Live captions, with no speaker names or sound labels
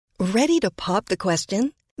Ready to pop the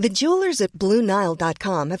question? The jewelers at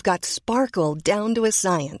BlueNile.com have got sparkle down to a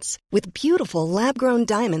science with beautiful lab-grown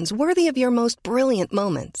diamonds worthy of your most brilliant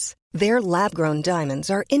moments. Their lab-grown diamonds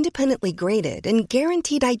are independently graded and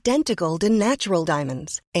guaranteed identical to natural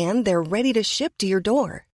diamonds, and they're ready to ship to your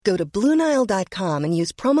door. Go to BlueNile.com and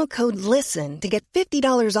use promo code LISTEN to get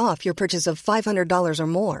 $50 off your purchase of $500 or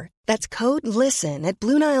more. That's code LISTEN at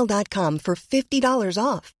BlueNile.com for $50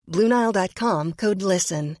 off. BlueNile.com, code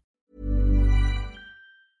LISTEN.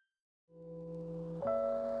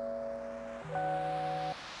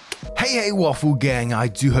 Hey Waffle Gang, I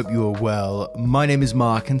do hope you are well. My name is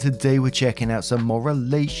Mark and today we're checking out some more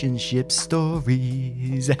relationship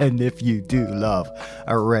stories. And if you do love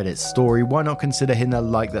a Reddit story, why not consider hitting that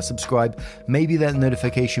like, that subscribe, maybe that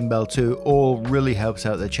notification bell too, all really helps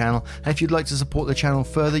out the channel. And if you'd like to support the channel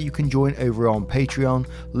further, you can join over on Patreon,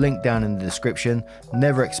 link down in the description.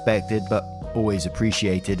 Never expected, but always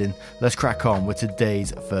appreciated. And let's crack on with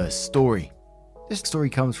today's first story. This story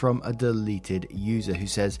comes from a deleted user who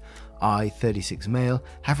says, I, 36 male,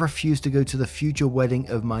 have refused to go to the future wedding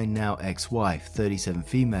of my now ex-wife, 37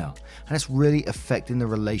 female, and it's really affecting the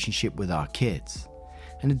relationship with our kids.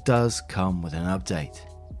 And it does come with an update.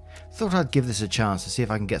 Thought I'd give this a chance to see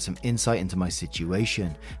if I can get some insight into my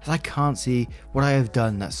situation, as I can't see what I have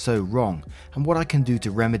done that's so wrong and what I can do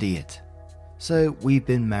to remedy it. So we've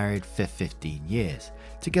been married for 15 years,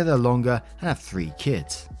 together longer, and have 3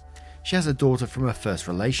 kids. She has a daughter from her first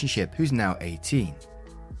relationship who's now 18.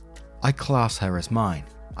 I class her as mine.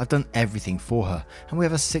 I've done everything for her, and we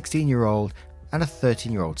have a 16-year-old and a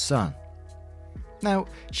 13-year-old son. Now,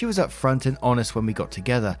 she was upfront and honest when we got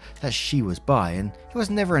together that she was bi, and it was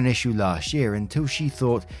never an issue last year until she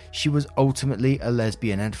thought she was ultimately a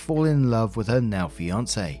lesbian and fallen in love with her now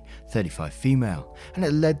fiancé, 35 female, and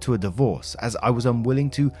it led to a divorce as I was unwilling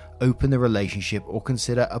to open the relationship or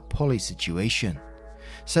consider a poly situation.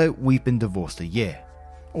 So we've been divorced a year,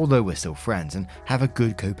 although we're still friends and have a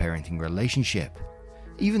good co-parenting relationship.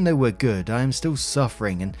 Even though we're good, I am still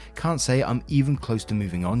suffering and can't say I'm even close to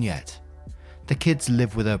moving on yet. The kids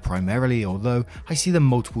live with her primarily, although I see them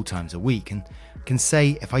multiple times a week and can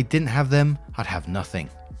say if I didn't have them, I'd have nothing.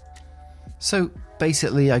 So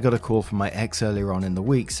basically I got a call from my ex earlier on in the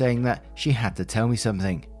week saying that she had to tell me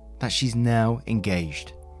something, that she's now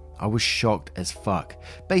engaged. I was shocked as fuck.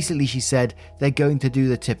 Basically, she said they're going to do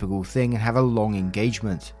the typical thing and have a long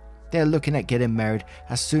engagement. They're looking at getting married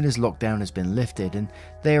as soon as lockdown has been lifted, and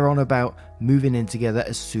they're on about moving in together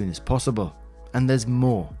as soon as possible. And there's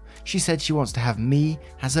more. She said she wants to have me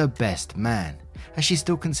as her best man, as she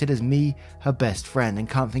still considers me her best friend and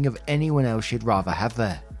can't think of anyone else she'd rather have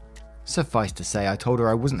there. Suffice to say, I told her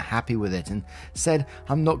I wasn't happy with it and said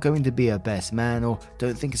I'm not going to be her best man or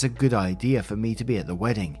don't think it's a good idea for me to be at the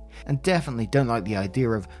wedding, and definitely don't like the idea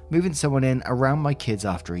of moving someone in around my kids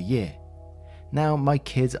after a year. Now, my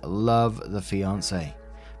kids love the fiancé.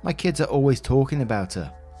 My kids are always talking about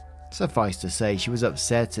her. Suffice to say, she was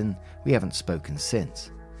upset and we haven't spoken since.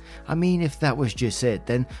 I mean, if that was just it,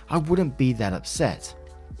 then I wouldn't be that upset.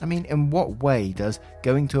 I mean, in what way does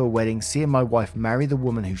going to a wedding, seeing my wife marry the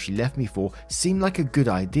woman who she left me for, seem like a good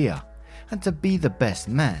idea? And to be the best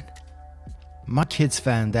man? My kids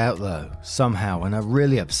found out though, somehow, and are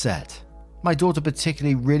really upset. My daughter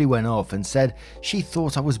particularly really went off and said she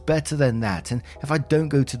thought I was better than that, and if I don't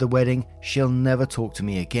go to the wedding, she'll never talk to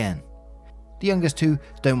me again. The youngest two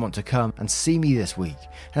don't want to come and see me this week,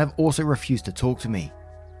 and have also refused to talk to me.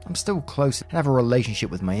 I'm still close and have a relationship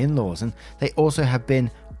with my in-laws, and they also have been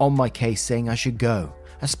on my case saying I should go,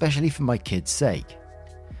 especially for my kids' sake.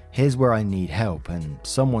 Here's where I need help and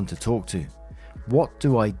someone to talk to. What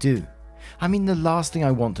do I do? I mean, the last thing I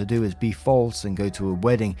want to do is be false and go to a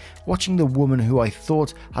wedding, watching the woman who I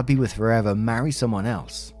thought I'd be with forever marry someone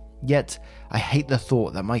else. Yet, I hate the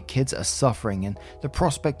thought that my kids are suffering, and the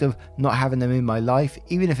prospect of not having them in my life,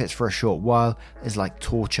 even if it's for a short while, is like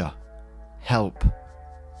torture. Help.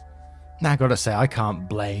 Now I gotta say, I can't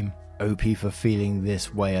blame OP for feeling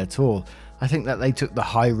this way at all. I think that they took the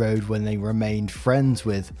high road when they remained friends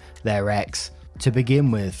with their ex to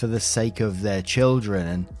begin with for the sake of their children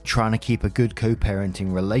and trying to keep a good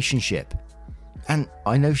co-parenting relationship. And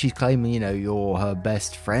I know she's claiming, you're her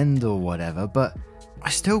best friend or whatever, but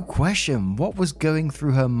I still question what was going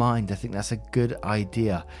through her mind. I think that's a good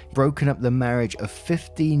idea. Broken up the marriage of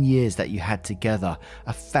 15 years that you had together,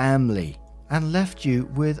 a family, and left you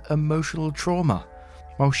with emotional trauma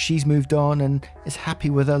while she's moved on and is happy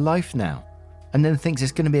with her life now, and then thinks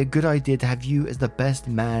it's going to be a good idea to have you as the best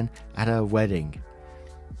man at her wedding.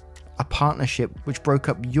 A partnership which broke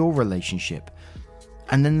up your relationship.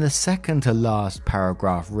 And then the second to last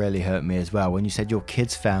paragraph really hurt me as well, when you said your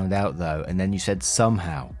kids found out though, and then you said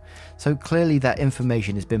somehow. So clearly that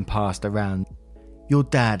information has been passed around. Your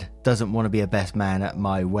dad doesn't want to be a best man at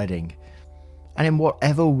my wedding. And in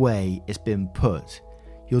whatever way it's been put,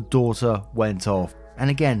 your daughter went off and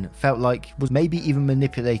again felt like was maybe even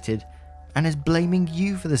manipulated and is blaming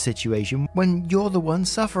you for the situation when you're the one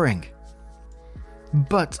suffering.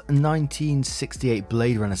 But 1968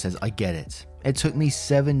 Blade Runner says, I get it. It took me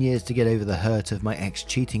 7 years to get over the hurt of my ex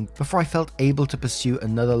cheating before I felt able to pursue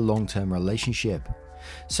another long-term relationship.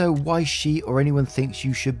 So why she or anyone thinks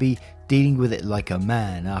you should be dealing with it like a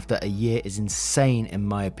man after a year is insane in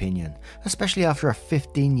my opinion, especially after a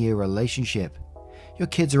 15-year relationship. Your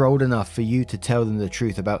kids are old enough for you to tell them the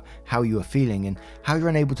truth about how you are feeling and how you're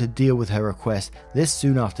unable to deal with her request this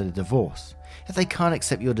soon after the divorce. If they can't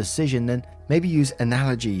accept your decision, then maybe use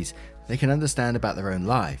analogies they can understand about their own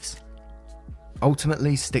lives.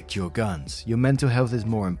 Ultimately, stick to your guns. Your mental health is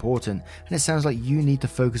more important, and it sounds like you need to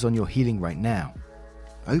focus on your healing right now.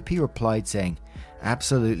 OP replied saying,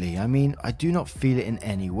 absolutely, I mean, I do not feel it in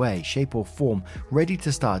any way, shape or form ready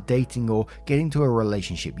to start dating or get into a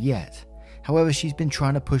relationship yet. However, she's been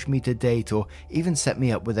trying to push me to date or even set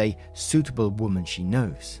me up with a suitable woman she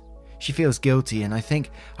knows. She feels guilty, and I think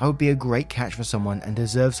I would be a great catch for someone and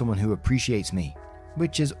deserve someone who appreciates me,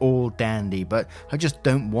 which is all dandy, but I just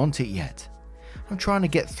don't want it yet. I'm trying to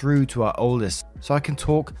get through to our oldest so I can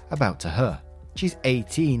talk about to her. She's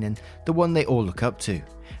 18 and the one they all look up to.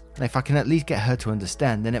 And if I can at least get her to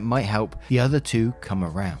understand, then it might help the other two come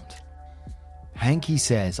around. Hanky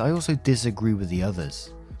says, I also disagree with the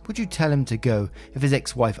others. Would you tell him to go if his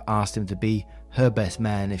ex-wife asked him to be her best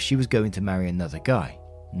man if she was going to marry another guy?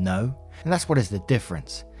 No, and that's what is the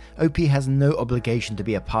difference. OP has no obligation to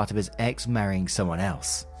be a part of his ex marrying someone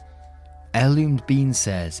else. Heirloomed Bean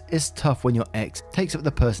says, it's tough when your ex takes up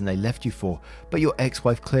the person they left you for, but your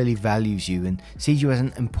ex-wife clearly values you and sees you as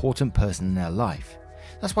an important person in their life.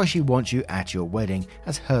 That's why she wants you at your wedding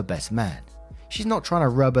as her best man. She's not trying to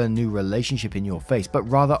rub a new relationship in your face, but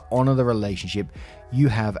rather honor the relationship you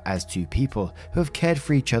have as two people who have cared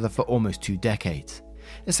for each other for almost 2 decades.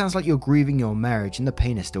 It sounds like you're grieving your marriage and the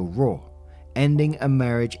pain is still raw. Ending a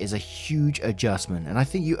marriage is a huge adjustment, and I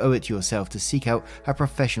think you owe it to yourself to seek out a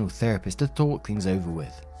professional therapist to talk things over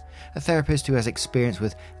with. A therapist who has experience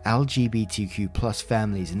with LGBTQ+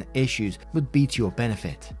 families and issues would be to your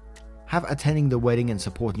benefit. Have attending the wedding and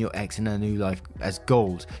supporting your ex in a new life as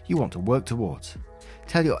goals you want to work towards.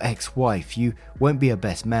 Tell your ex-wife you won't be a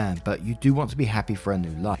best man, but you do want to be happy for a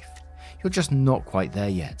new life. You're just not quite there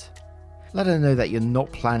yet. Let her know that you're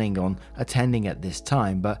not planning on attending at this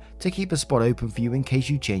time, but to keep a spot open for you in case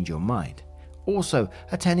you change your mind. Also,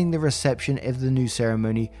 attending the reception if the new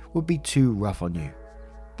ceremony would be too rough on you.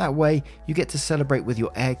 That way, you get to celebrate with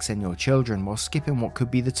your ex and your children while skipping what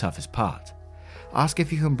could be the toughest part. Ask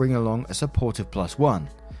if you can bring along a supportive +1,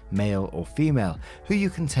 male or female, who you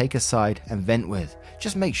can take aside and vent with.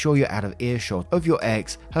 Just make sure you're out of earshot of your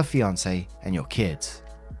ex, her fiancé, and your kids.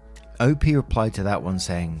 OP replied to that one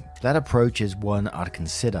saying, that approach is one I'd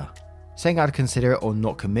consider. Saying I'd consider it or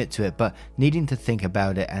not commit to it, but needing to think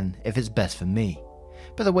about it and if it's best for me.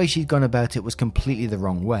 But the way she'd gone about it was completely the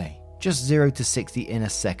wrong way. Just 0 to 60 in a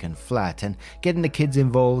second flat, and getting the kids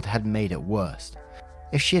involved had made it worse.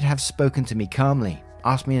 If she'd have spoken to me calmly,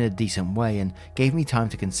 asked me in a decent way, and gave me time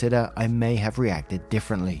to consider, I may have reacted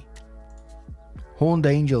differently. Horned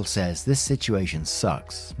Angel says, this situation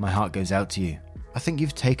sucks. My heart goes out to you. I think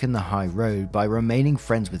you've taken the high road by remaining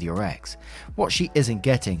friends with your ex. What she isn't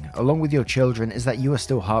getting, along with your children, is that you are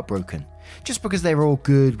still heartbroken. Just because they're all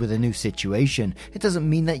good with a new situation, it doesn't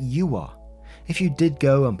mean that you are. If you did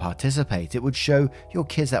go and participate, it would show your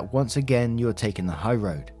kids that once again you are taking the high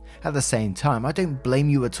road. At the same time, I don't blame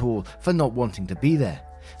you at all for not wanting to be there.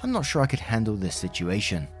 I'm not sure I could handle this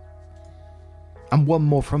situation. And one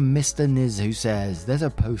more from Mr. Niz, who says, there's a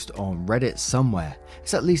post on Reddit somewhere,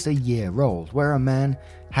 it's at least a year old, where a man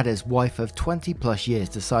had his wife of 20+ years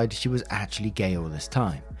decide she was actually gay all this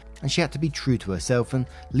time, and she had to be true to herself and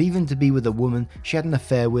leave him to be with a woman she had an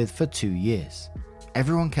affair with for 2 years.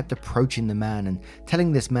 Everyone kept approaching the man and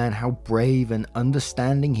telling this man how brave and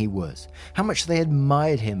understanding he was, how much they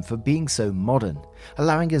admired him for being so modern,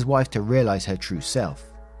 allowing his wife to realize her true self.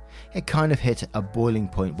 It kind of hit a boiling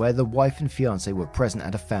point where the wife and fiancé were present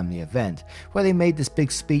at a family event where they made this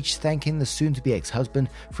big speech thanking the soon-to-be ex-husband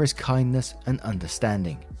for his kindness and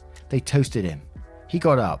understanding. They toasted him. He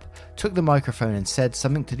got up, took the microphone and said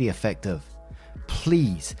something to the effect of,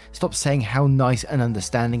 "Please stop saying how nice and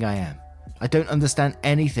understanding I am. I don't understand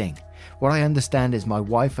anything. What I understand is my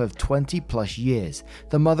wife of 20 plus years,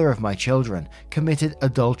 the mother of my children, committed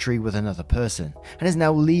adultery with another person and is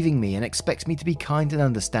now leaving me and expects me to be kind and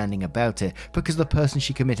understanding about it because the person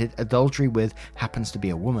she committed adultery with happens to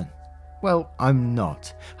be a woman. Well, I'm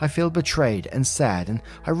not. I feel betrayed and sad, and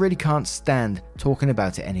I really can't stand talking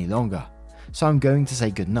about it any longer. So I'm going to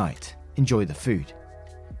say goodnight. Enjoy the food.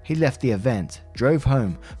 He left the event, drove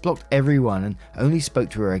home, blocked everyone, and only spoke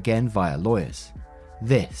to her again via lawyers.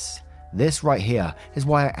 This right here is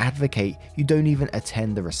why I advocate you don't even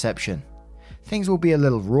attend the reception. Things will be a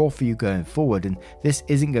little raw for you going forward, and this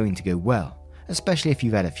isn't going to go well, especially if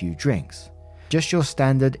you've had a few drinks. Just your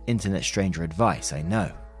standard internet stranger advice, I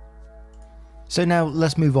know. So now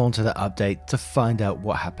let's move on to the update to find out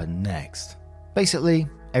what happened next. Basically,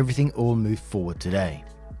 everything all moved forward today.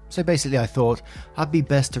 So basically I thought I'd be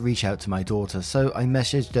best to reach out to my daughter, so I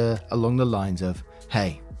messaged her along the lines of,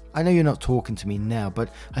 "Hey, I know you're not talking to me now, but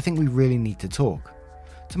I think we really need to talk."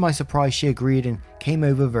 To my surprise, she agreed and came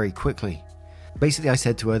over very quickly. Basically I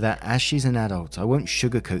said to her that as she's an adult, I won't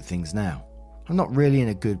sugarcoat things now. I'm not really in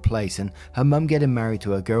a good place, and her mum getting married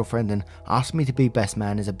to her girlfriend and asking me to be best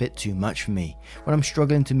man is a bit too much for me when I'm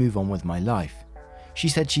struggling to move on with my life. She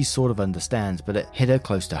said she sort of understands, but it hit her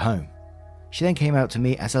close to home. She then came out to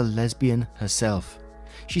me as a lesbian herself.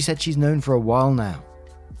 She said she's known for a while now.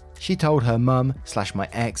 She told her mum/my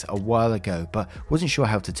ex a while ago, but wasn't sure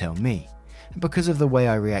how to tell me. And because of the way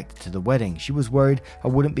I reacted to the wedding, she was worried I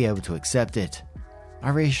wouldn't be able to accept it. I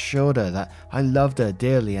reassured her that I loved her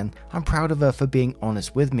dearly and I'm proud of her for being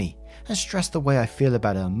honest with me, and stressed the way I feel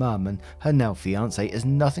about her mum and her now fiance is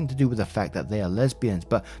nothing to do with the fact that they are lesbians,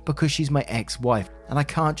 but because she's my ex-wife and I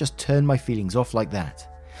can't just turn my feelings off like that.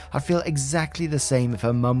 I'd feel exactly the same if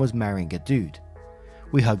her mum was marrying a dude.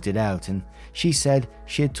 We hugged it out, and she said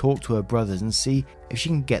she'd talk to her brothers and see if she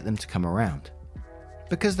can get them to come around.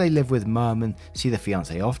 Because they live with mum and see the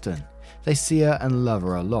fiance often, they see her and love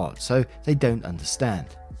her a lot, so they don't understand.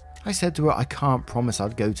 I said to her I can't promise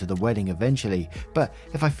I'd go to the wedding eventually, but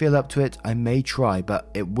if I feel up to it, I may try, but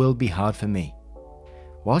it will be hard for me.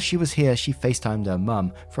 While she was here, she FaceTimed her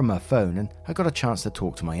mum from her phone, and I got a chance to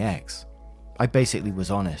talk to my ex. I basically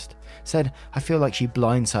was honest, said I feel like she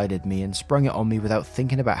blindsided me and sprung it on me without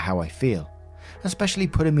thinking about how I feel, especially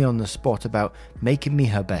putting me on the spot about making me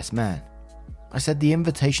her best man. I said the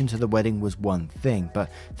invitation to the wedding was one thing,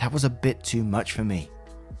 but that was a bit too much for me.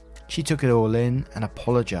 She took it all in and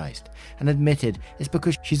apologized and admitted it's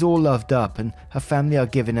because she's all loved up and her family are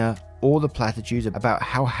giving her all the platitudes about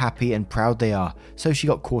how happy and proud they are, so she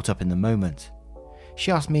got caught up in the moment.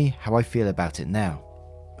 She asked me how I feel about it now.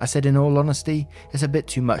 I said in all honesty, it's a bit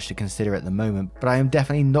too much to consider at the moment, but I am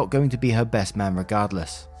definitely not going to be her best man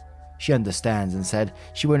regardless. She understands and said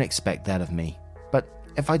she won't expect that of me. But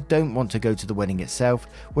if I don't want to go to the wedding itself,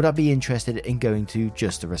 would I be interested in going to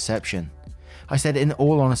just a reception? I said in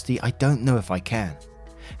all honesty, I don't know if I can,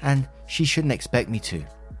 and she shouldn't expect me to.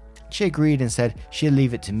 She agreed and said she'll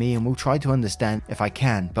leave it to me and will try to understand if I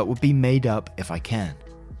can, but would be made up if I can.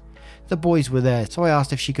 The boys were there, so I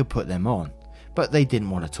asked if she could put them on, but they didn't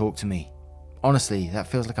want to talk to me. Honestly, that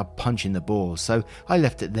feels like a punch in the balls, so I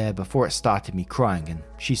left it there before it started me crying, and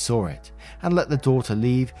she saw it, and let the daughter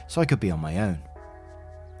leave so I could be on my own.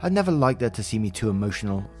 I'd never liked her to see me too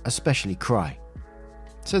emotional, especially cry.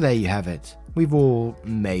 So there you have it. We've all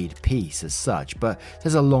made peace as such, but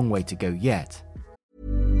there's a long way to go yet.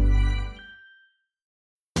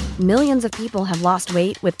 Millions of people have lost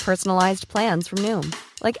weight with personalized plans from Noom.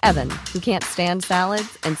 Like Evan, who can't stand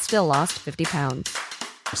salads and still lost 50 pounds.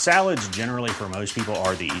 Salads generally for most people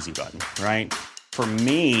are the easy button, right? For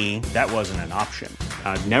me, that wasn't an option.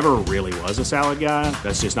 I never really was a salad guy.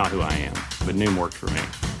 That's just not who I am. But Noom worked for me.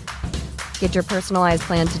 Get your personalized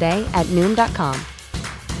plan today at Noom.com.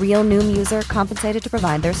 Real Noom user compensated to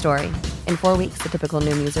provide their story. In 4 weeks, the typical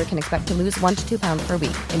Noom user can expect to lose 1 to 2 pounds per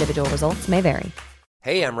week. Individual results may vary.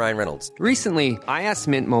 Hey, I'm Ryan Reynolds. Recently, I asked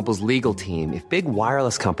Mint Mobile's legal team if big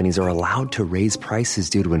wireless companies are allowed to raise prices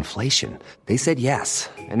due to inflation. They said yes.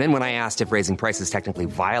 And then when I asked if raising prices technically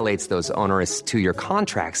violates those onerous 2-year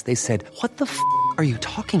contracts, they said, "What the f*** are you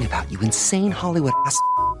talking about, you insane Hollywood ass?"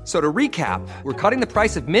 So to recap, we're cutting the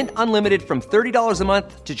price of Mint Unlimited from $30 a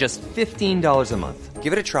month to just $15 a month.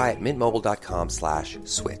 Give it a try at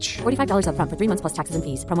mintmobile.com/switch. $45 up front for 3 months plus taxes and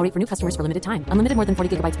fees. Promo rate for new customers for limited time. Unlimited more than 40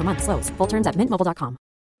 gigabytes per month. Slows full terms at mintmobile.com.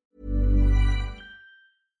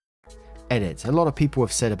 Edit. A lot of people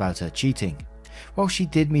have said about her cheating. While she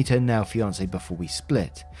did meet her now fiance before we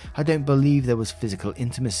split, I don't believe there was physical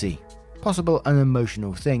intimacy. Possible an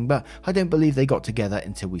emotional thing, but I don't believe they got together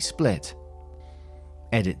until we split.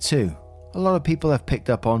 Edit 2. A lot of people have picked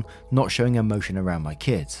up on not showing emotion around my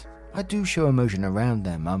kids. I do show emotion around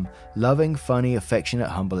them. I'm loving, funny, affectionate,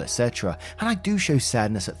 humble, etc. And I do show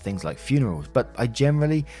sadness at things like funerals, but I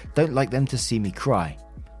generally don't like them to see me cry,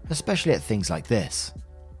 especially at things like this.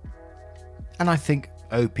 And I think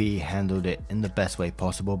OP handled it in the best way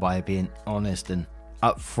possible by being honest and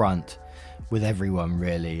upfront with everyone,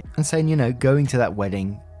 really, and saying, going to that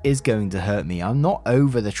wedding is going to hurt me. I'm not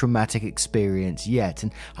over the traumatic experience yet,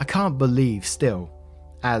 and I can't believe still,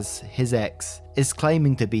 as his ex is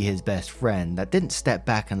claiming to be his best friend, that didn't step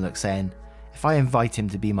back and look, saying, if I invite him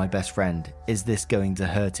to be my best friend, is this going to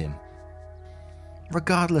hurt him?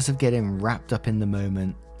 Regardless of getting wrapped up in the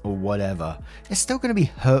moment or whatever, it's still going to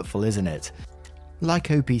be hurtful, isn't it?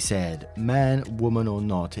 Like OP said, man, woman or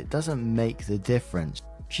not, it doesn't make the difference.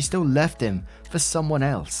 She still left him for someone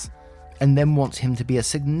else, and then wants him to be a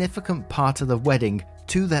significant part of the wedding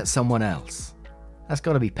to that someone else. That's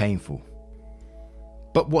got to be painful.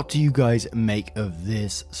 But what do you guys make of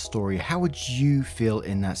this story? How would you feel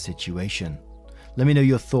in that situation? Let me know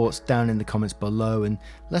your thoughts down in the comments below, and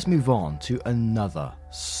let's move on to another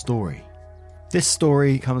story. This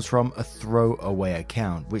story comes from a throwaway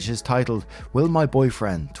account, which is titled, Will my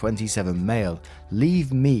boyfriend, 27 male,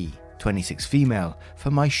 leave me, 26 female,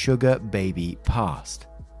 for my sugar baby past?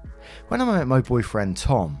 When I met my boyfriend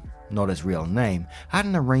Tom, not his real name, I had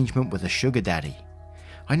an arrangement with a sugar daddy.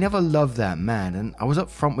 I never loved that man, and I was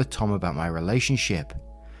upfront with Tom about my relationship.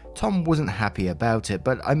 Tom wasn't happy about it,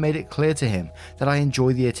 but I made it clear to him that I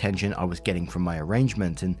enjoyed the attention I was getting from my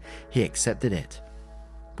arrangement, and he accepted it.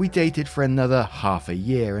 We dated for another half a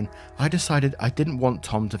year, and I decided I didn't want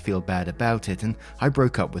Tom to feel bad about it, and I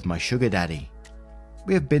broke up with my sugar daddy.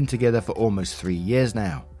 We have been together for almost 3 years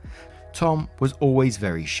now. Tom was always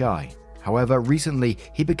very shy. However, recently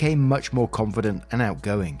he became much more confident and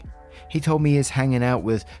outgoing. He told me he is hanging out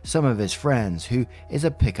with some of his friends who is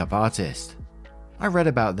a pickup artist. I read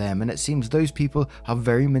about them, and it seems those people are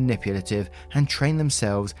very manipulative and train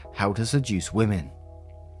themselves how to seduce women.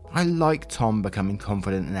 I like Tom becoming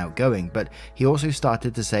confident and outgoing, but he also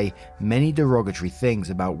started to say many derogatory things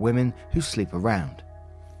about women who sleep around.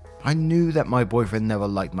 I knew that my boyfriend never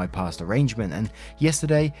liked my past arrangement, and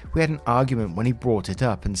yesterday we had an argument when he brought it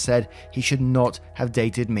up and said he should not have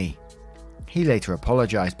dated me. He later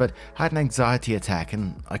apologized, but I had an anxiety attack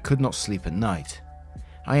and I could not sleep at night.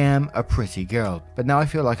 I am a pretty girl, but now I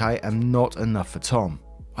feel like I am not enough for Tom.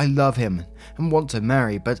 I love him and want to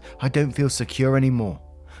marry, but I don't feel secure anymore.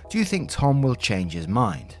 Do you think Tom will change his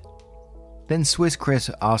mind? Then Swiss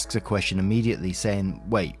Chris asks a question immediately, saying,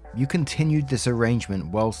 wait, you continued this arrangement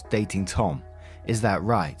whilst dating Tom, is that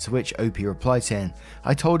right? To which OP replied saying,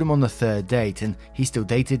 I told him on the 3rd date and he still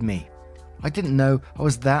dated me. I didn't know I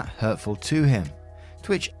was that hurtful to him.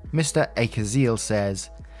 To which Mr. Akaziel says,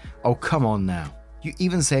 oh come on now, you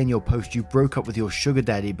even say in your post you broke up with your sugar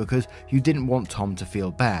daddy because you didn't want Tom to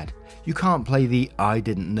feel bad. You can't play the I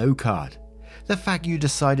didn't know card. The fact you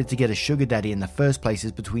decided to get a sugar daddy in the first place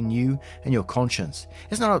is between you and your conscience.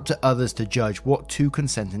 It's not up to others to judge what two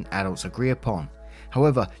consenting adults agree upon.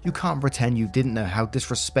 However, you can't pretend you didn't know how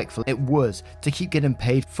disrespectful it was to keep getting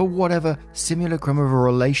paid for whatever simulacrum of a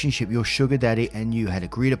relationship your sugar daddy and you had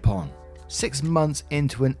agreed upon. 6 months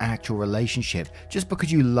into an actual relationship just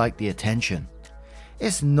because you like the attention.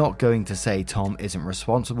 It's not going to say Tom isn't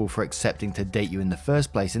responsible for accepting to date you in the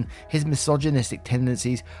first place, and his misogynistic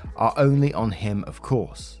tendencies are only on him, of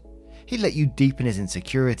course. He let you deepen his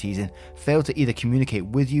insecurities and failed to either communicate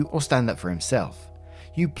with you or stand up for himself.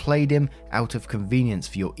 You played him out of convenience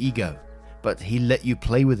for your ego, but he let you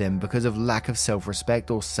play with him because of lack of self-respect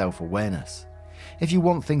or self-awareness. If you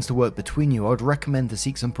want things to work between you, I would recommend to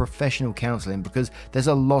seek some professional counseling, because there's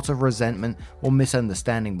a lot of resentment or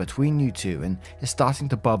misunderstanding between you two, and it's starting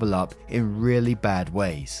to bubble up in really bad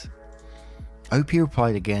ways. OP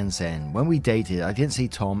replied again saying, when we dated, I didn't see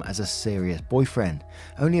Tom as a serious boyfriend.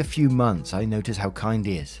 Only a few months I noticed how kind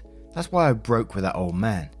he is. That's why I broke with that old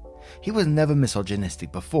man. He was never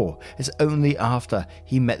misogynistic before, it's only after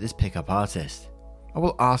he met this pickup artist. I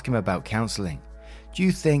will ask him about counseling. Do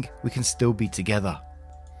you think we can still be together?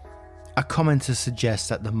 A commenter suggests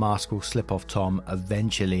that the mask will slip off Tom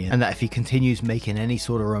eventually, and that if he continues making any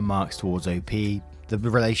sort of remarks towards OP, the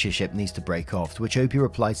relationship needs to break off, to which OP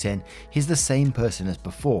replied saying, he's the same person as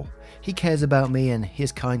before. He cares about me and he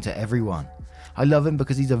is kind to everyone. I love him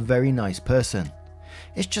because he's a very nice person.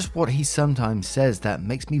 It's just what he sometimes says that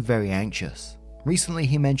makes me very anxious. Recently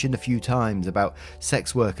he mentioned a few times about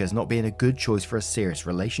sex workers not being a good choice for a serious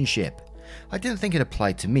relationship. I didn't think it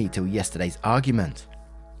applied to me till yesterday's argument.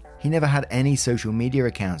 He never had any social media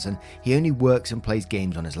accounts and he only works and plays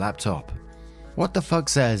games on his laptop. What the fuck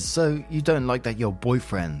says, so you don't like that your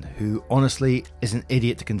boyfriend, who honestly is an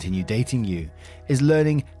idiot to continue dating you, is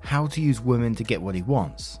learning how to use women to get what he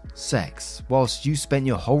wants, sex, whilst you spent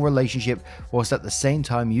your whole relationship whilst at the same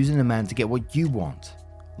time using a man to get what you want?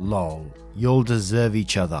 Lol, you'll deserve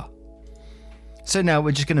each other. So now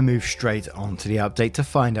we're just going to move straight on to the update to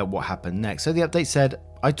find out what happened next. So the update said,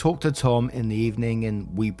 I talked to Tom in the evening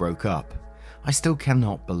and we broke up. I still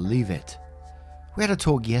cannot believe it. We had a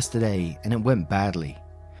talk yesterday and it went badly.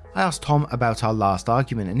 I asked Tom about our last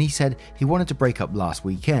argument and he said he wanted to break up last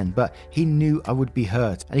weekend, but he knew I would be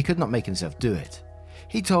hurt and he could not make himself do it.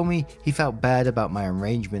 He told me he felt bad about my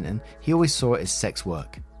arrangement and he always saw it as sex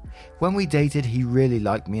work. When we dated, he really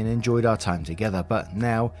liked me and enjoyed our time together, but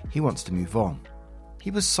now he wants to move on.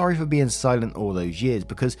 He was sorry for being silent all those years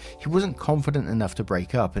because he wasn't confident enough to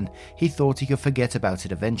break up and he thought he could forget about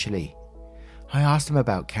it eventually. I asked him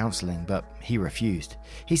about counselling, but he refused.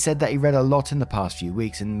 He said that he read a lot in the past few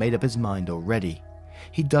weeks and made up his mind already.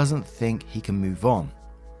 He doesn't think he can move on.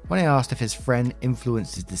 When I asked if his friend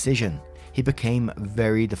influenced his decision, he became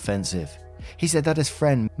very defensive. He said that his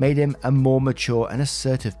friend made him a more mature and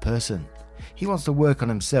assertive person. He wants to work on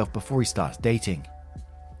himself before he starts dating.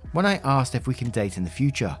 When I asked if we can date in the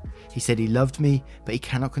future, he said he loved me, but he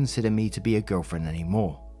cannot consider me to be a girlfriend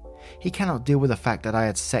anymore. He cannot deal with the fact that I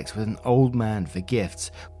had sex with an old man for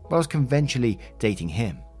gifts while I was conventionally dating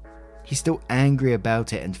him. He's still angry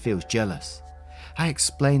about it and feels jealous. I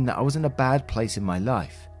explained that I was in a bad place in my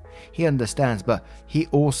life. He understands, but he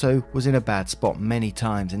also was in a bad spot many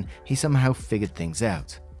times and he somehow figured things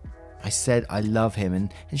out. I said I love him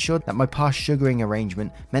and ensured that my past sugaring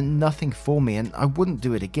arrangement meant nothing for me and I wouldn't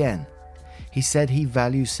do it again. He said he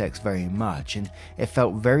values sex very much and it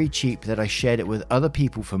felt very cheap that I shared it with other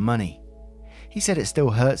people for money. He said it still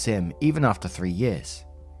hurts him even after 3 years.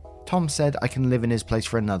 Tom said I can live in his place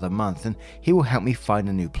for another month and he will help me find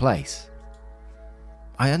a new place.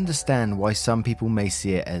 I understand why some people may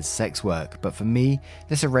see it as sex work, but for me,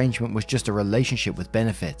 this arrangement was just a relationship with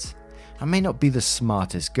benefits. I may not be the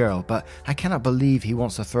smartest girl, but I cannot believe he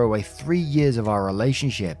wants to throw away 3 years of our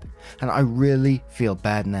relationship, and I really feel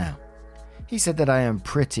bad now. He said that I am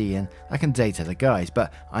pretty and I can date other guys,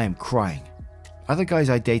 but I am crying. Other guys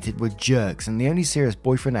I dated were jerks and the only serious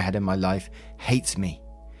boyfriend I had in my life hates me.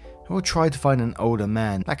 I will try to find an older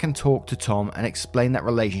man that can talk to Tom and explain that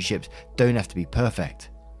relationships don't have to be perfect.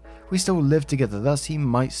 We still live together, thus he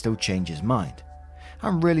might still change his mind.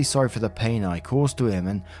 I'm really sorry for the pain I caused to him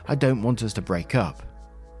and I don't want us to break up.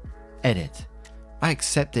 Edit. I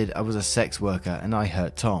accepted I was a sex worker and I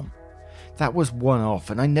hurt Tom. That was one off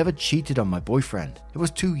and I never cheated on my boyfriend. It was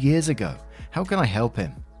 2 years ago. How can I help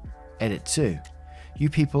him? Edit 2. You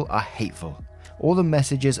people are hateful. All the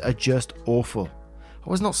messages are just awful. I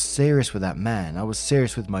was not serious with that man. I was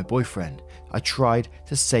serious with my boyfriend. I tried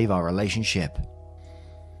to save our relationship.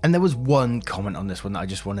 And there was one comment on this one that I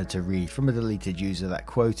just wanted to read from a deleted user that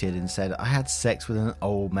quoted and said, I had sex with an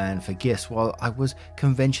old man for gifts while I was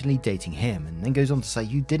conventionally dating him, and then goes on to say,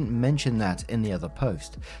 you didn't mention that in the other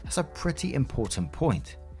post. That's a pretty important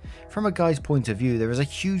point. From a guy's point of view, there is a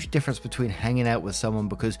huge difference between hanging out with someone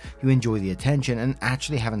because you enjoy the attention and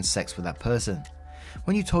actually having sex with that person.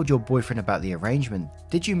 When you told your boyfriend about the arrangement,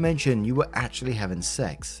 did you mention you were actually having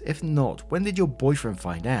sex? If not, when did your boyfriend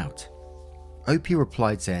find out? OP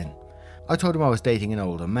replied saying, I told him I was dating an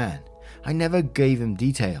older man. I never gave him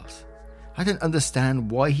details. I don't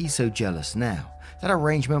understand why he's so jealous now. That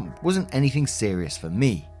arrangement wasn't anything serious for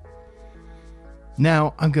me.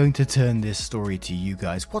 Now I'm going to turn this story to you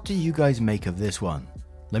guys. What do you guys make of this one?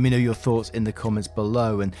 Let me know your thoughts in the comments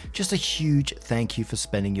below, and just a huge thank you for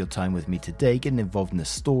spending your time with me today, getting involved in the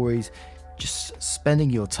stories, just spending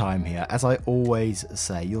your time here. As I always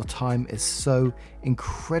say, your time is so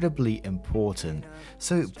incredibly important,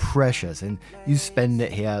 so precious, and you spend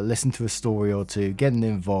it here, listen to a story or two, getting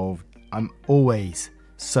involved. I'm always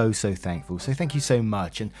so thankful. So thank you so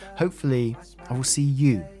much, and hopefully I will see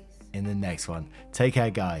you in the next one. Take care,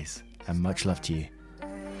 guys, and much love to you.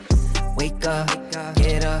 Wake up,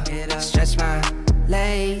 get up, stretch my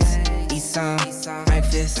legs, eat some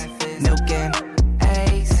breakfast, milk and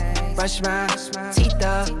eggs, brush my teeth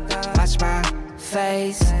up, wash my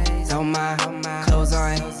face, throw my clothes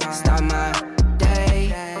on, start my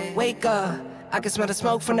day. Wake up, I can smell the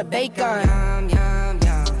smoke from the bacon.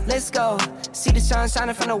 Let's go, see the sun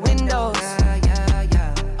shining from the windows.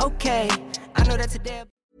 Okay, I know that today.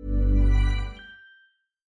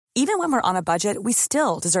 Even when we're on a budget, we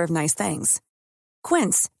still deserve nice things.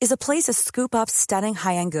 Quince is a place to scoop up stunning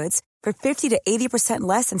high-end goods for 50 to 80%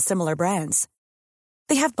 less than similar brands.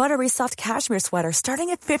 They have buttery soft cashmere sweaters starting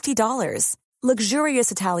at $50,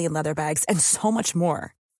 luxurious Italian leather bags, and so much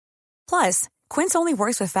more. Plus, Quince only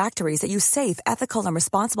works with factories that use safe, ethical, and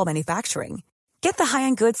responsible manufacturing. Get the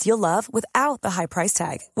high-end goods you'll love without the high price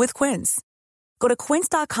tag with Quince. Go to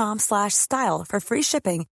quince.com/style for free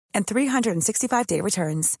shipping and 365-day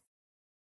returns.